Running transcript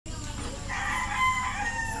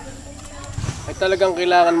talagang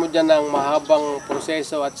kailangan mo dyan ng mahabang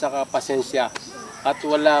proseso at saka pasensya. At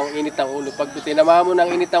walang init ang ulo. Pag tinamahan mo ng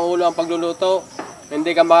init ang ulo ang pagluluto,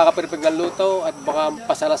 hindi ka makaka-perfect ng luto at baka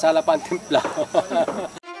pasala-sala pa ang timpla.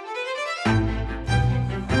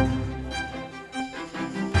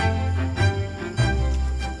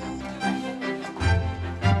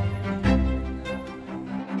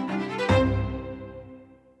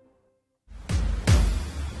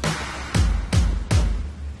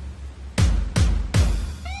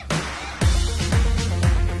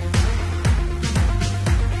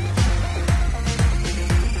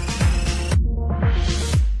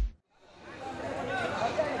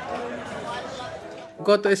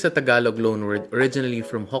 Goto is a Tagalog loanword originally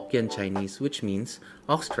from Hokkien Chinese, which means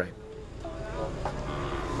ox tripe.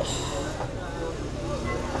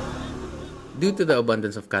 Due to the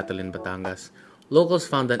abundance of cattle in Batangas, locals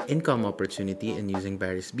found an income opportunity in using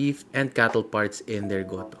various beef and cattle parts in their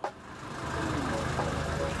goto.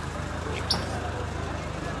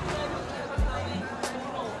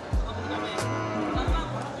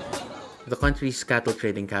 The country's cattle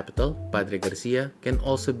trading capital, Padre Garcia, can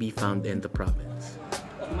also be found in the province.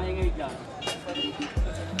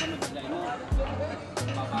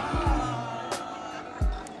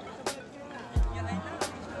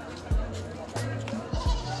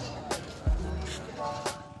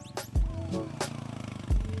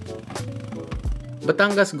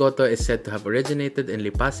 Batangas Goto is said to have originated in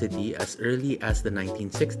Lipa City as early as the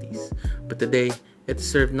 1960s, but today it is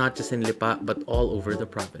served not just in Lipa but all over the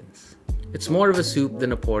province. It's more of a soup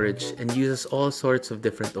than a porridge and uses all sorts of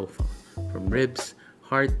different offal, from ribs,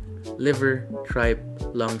 heart, liver, tripe,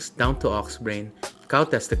 lungs, down to ox brain, cow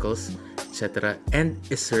testicles, etc., and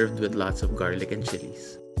is served with lots of garlic and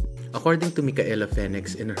chilies. According to Micaela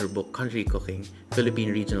Fenix in her book Country Cooking,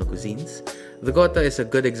 Philippine Regional Cuisines, the Goto is a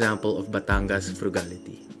good example of Batangas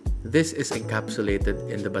frugality. This is encapsulated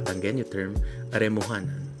in the Batangueño term,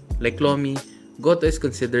 aremuhanan. Like lomi, Goto is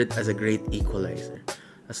considered as a great equalizer.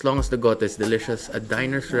 As long as the Goto is delicious, a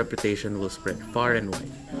diner's reputation will spread far and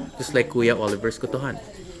wide, just like Kuya Oliver's Gotohan,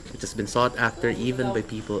 which has been sought after even by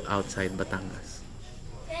people outside Batangas.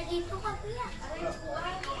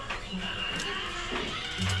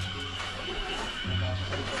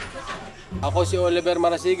 Ako si Oliver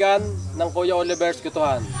Marasigan ng Kuya Oliver's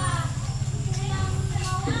Gotohan.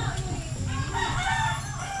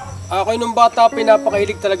 Ako'y nung bata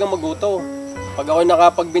pinapakahilig talagang magluto. Pag ako'y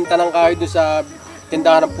nakapagbinta ng kahoy doon sa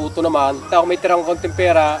tindahan ng puto naman, ako may tirang konting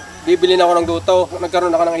pera, bibili na ako ng luto.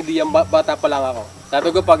 Nagkaroon ako ng idea, bata pa lang ako. Sabi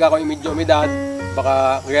ko pag ako medyo umidad,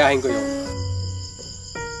 baka gayahin ko yun.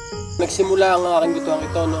 Nagsimula ang aking gotohan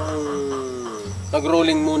ito noong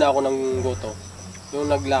nag-rolling muna ako ng goto. Yung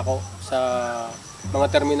naglako sa mga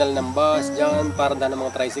terminal ng bus, dyan, parada ng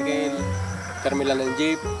mga tricycle, terminal ng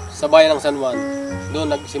jeep, sa bayan ng San Juan.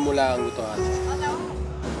 Doon nagsimula ang gotohan.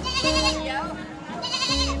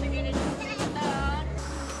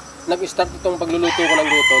 Nag-start itong pagluluto ko ng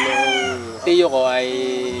goto noong tiyo ko ay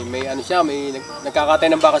may nagkakatay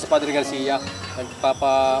ng baka sa Padre Garcia.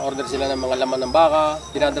 Nagpapa-order sila ng mga laman ng baka,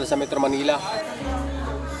 dinadala sa Metro Manila.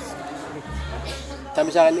 Sabi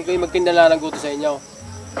sa akin, ikaw yung magtinda lang ng goto sa inyo,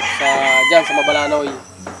 dyan sa Mabalanoy.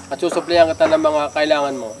 At susuplayan kita ng mga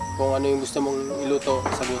kailangan mo kung ano yung gusto mong iluto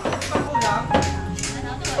sa goto.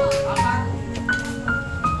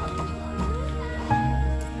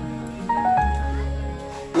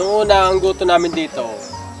 Noong una, ang goto namin dito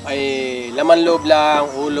ay laman loob lang,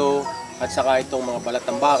 ulo, at saka itong mga balat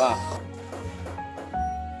ng baka.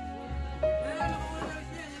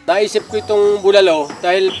 Naisip ko itong bulalo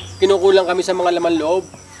dahil kinukulang kami sa mga laman loob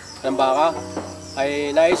ng baka.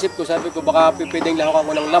 Ay naisip ko, sabi ko baka pwedeng lahukan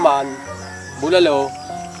ko ng laman, bulalo,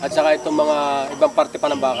 at saka itong mga ibang parte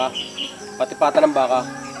pa ng baka, pati pata ng baka.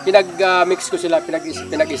 Pinag-mix ko sila,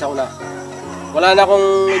 pinag-isa ko na. Wala na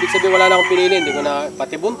akong, ibig sabihin wala na akong pinili, hindi ko na,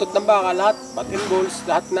 pati buntot ng baka, lahat, butt and balls,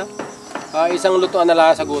 lahat na. Isang lutuan na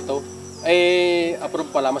lang sa goto.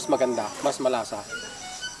 Approve pala, mas maganda, mas malasa.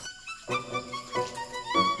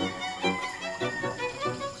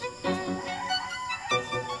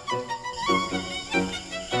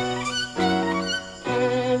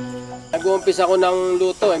 Nag-uumpisa ako ng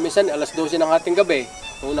luto, minsan alas 12 ng ating gabi.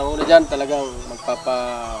 Unang-una dyan talagang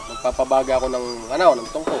magpapabaga ako ng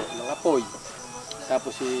tungko, ng apoy.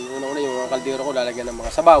 Tapos unang-una yung mga kaldero ko lalagyan ng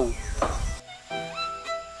mga sabaw.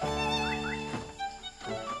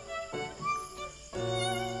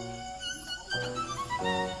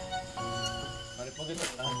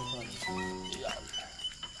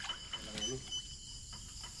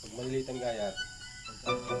 Pag maliliit ang gayat.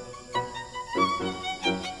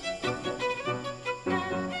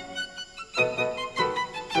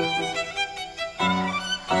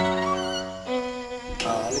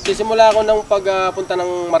 Nagsisimula ako ng pagpunta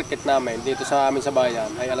ng market namin dito sa amin sa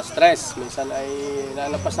bayan ay alas 3. Minsan ay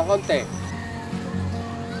nalapas ng konti.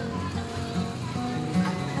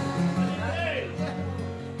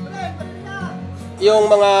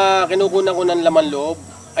 Yung mga kinukunan ko ng laman loob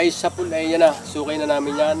ay sa pool ay yan na, sukay na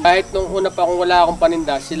namin yan. Kahit nung una pa kung wala akong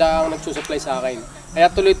paninda, sila ang nagsusupply sa akin.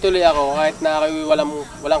 Kaya tuloy-tuloy ako kahit na ako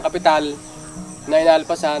walang kapital na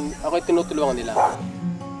inaalpasan, ako'y tinutulungan nila.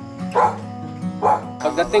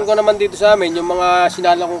 Pagdating ko naman dito sa amin, yung mga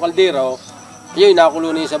sinala kong kaldero, yun, nakakulo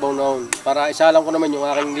na yung sabaw noon. Para isalang ko naman yung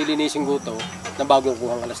aking nilinising guto na bagong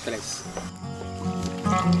kuhang alas 3.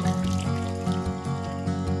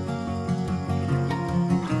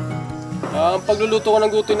 Ang pagluluto ko ng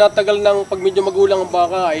guto, natagal ng pag medyo magulang ang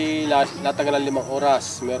baka ay natagal ng 5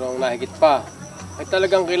 oras. Merong nahigit pa. Ay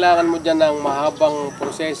talagang kailangan mo dyan ng mahabang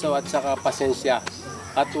proseso at saka pasensya.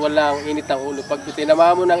 At walang init ang ulo. Pag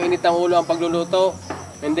tinama mo ng init ang ulo ang pagluluto,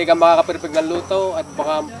 hindi ka makaka-perfect ng luto at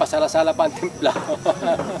baka pasala-sala pa ang timpla.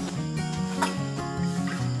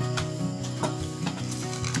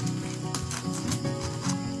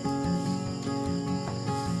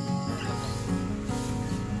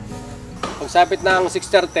 Pagsapit ng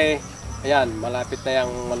 6:30, ayan, malapit na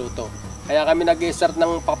yung maluto. Kaya kami nag-start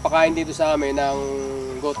ng papakain dito sa amin ng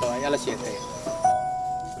goto ay alas 7.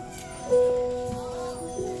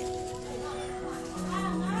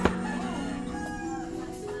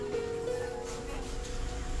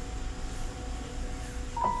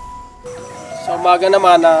 Sa umaga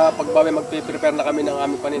naman na pagbawi magpe-prepare na kami ng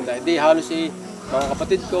aming paninda, hindi halos mga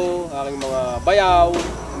kapatid ko, aking mga bayaw,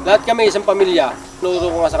 lahat kami isang pamilya.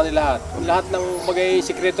 Nuro ko nga sa kanila lahat. Lahat ng bagay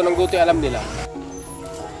sikreto ng guto ay alam nila.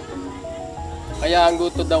 Kaya ang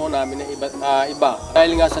guto daw namin ay iba.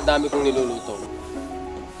 Dahil nga sa dami kong niluluto.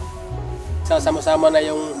 Sasama-sama na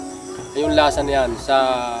yung lasa na yan sa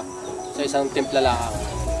isang timpla lang.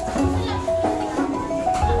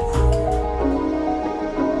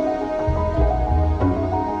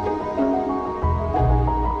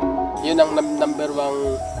 Yun ang number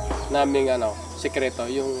 1 naming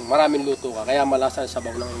sikreto, yung maraming luto ka, kaya malasa ang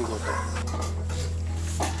sabaw ng goto.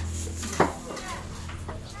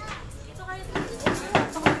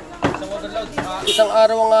 Isang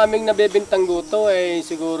araw ang aming nabebentang goto ay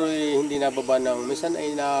siguro hindi nababa ng minsan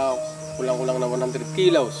ay kulang-kulang na 100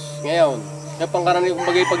 kilos. Ngayon, yung pangkaraniwang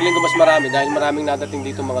bagay paglinggo mas marami dahil maraming nadating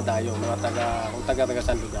dito mga dayo, mga taga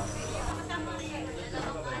San lugar.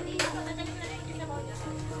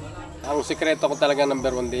 Ang sikreto ko talaga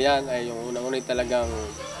number 1 diyan ay yung unang-una ay talagang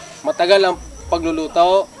matagal ang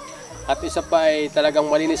pagluluto at isa pa ay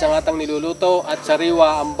talagang malinis ang atang niluluto at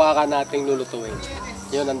sariwa ang baka nating lulutuin.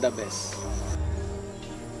 Yun ang the best.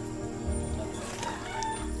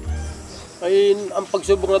 Ay, ang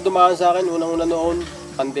pagsubok na dumaan sa akin unang-una noon,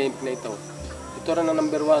 pandemic na ito. Ito rin ang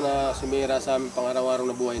number 1 na sumira sa aming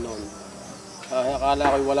pang-araw-araw na buhay noon.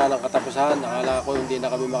 Akala ko wala nang katapusan, akala ko hindi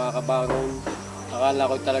na kami makakabangon. Akala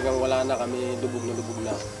ko talagang wala na kami, lubog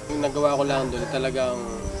na. Yung nagawa ko lang doon, talagang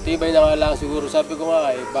tibay na nga lang siguro. Sabi ko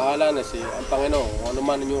nga, bahala na ang Panginoon. Kung ano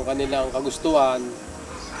man yung kanilang kagustuhan,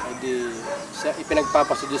 ay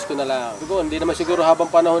ipinagpapasadiyos ko na lang. Sabi ko, hindi naman siguro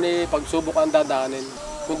habang panahon pagsubok ang dadaanin.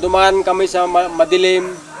 Kung dumaan kami sa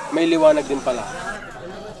madilim, may liwanag din pala.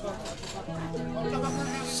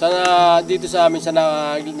 Dito sa amin, sa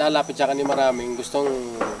nalapit sa kanila maraming gustong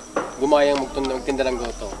gumayang magtinda ng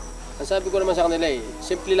goto. Ang sabi ko naman sa kanila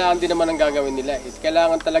simple lang din naman ang gagawin nila.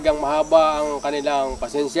 Kailangan talagang mahaba ang kanilang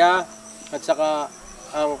pasensya at saka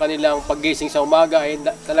ang kanilang paggising sa umaga ay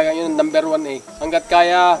talagang yun number 1 Hanggat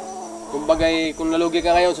kaya, kung nalugi ka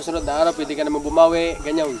ngayon, susunod na araw, pwede ka naman bumawi,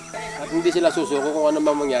 ganyan. At hindi sila susuko kung ano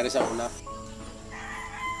mang mangyari sa una.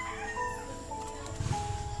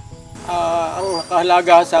 Ang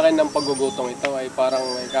kahalagahan sa akin ng paggugutong ito ay parang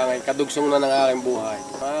kadugsong na ng aking buhay.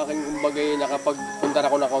 Aking kumbagay nakapagpunta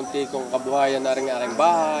ako na kaunti kong kabuhayan na rin aking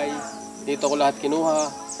bahay. Dito ko lahat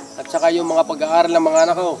kinuha. At saka yung mga pag-aaral ng mga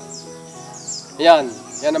anak ko. Yan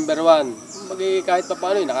number 1. Kumbagay kahit pa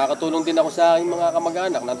paano, nakakatulong din ako sa aking mga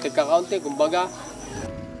kamag-anak. Nagkakaunti, kumbaga.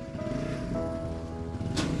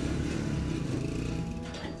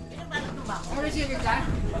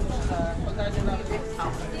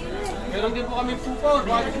 Meron din po kami pupo.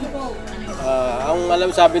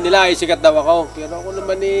 Ang sabi nila ay sikat daw ako. Pero ako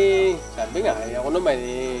naman sabi nga, ako naman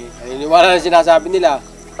naniniwala na sinasabi nila.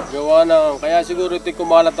 Kaya siguro ito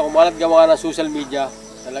kumalat gawa ng social media.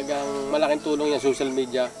 Talagang malaking tulong yung social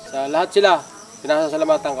media. Sa lahat sila,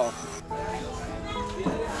 pinasasalamatan ko.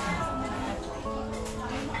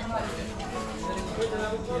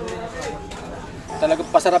 Talagang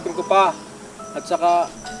pasarapin ko pa. At saka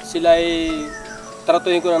sila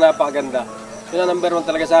tratuhin ko na napakaganda. Yun ang number 1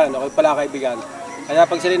 talaga sa akin. Okay pala kaibigan. Kaya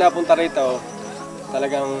pag sila napunta rito,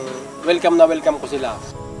 talagang welcome na welcome ko sila.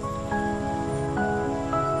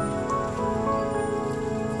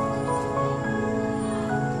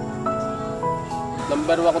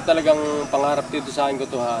 Number 1 ko talagang pangarap dito sa aking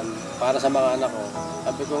Gotohan para sa mga anak ko.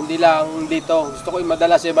 Sabi ko, hindi lang dito. Gusto ko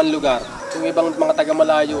madala sa ibang lugar. Yung ibang mga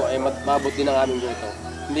taga-malayo ay mabot din ang aming Goto.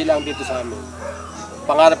 Hindi lang dito sa amin.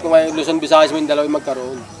 Pangarap ko ngayon, Luzon, Visayas, Mindanao ay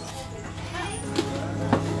magkaroon.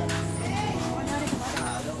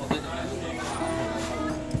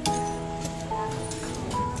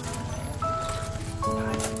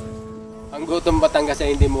 Ang Gotong Batangas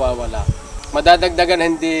ay hindi mawawala. Madadagdagan,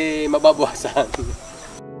 hindi mababawasan.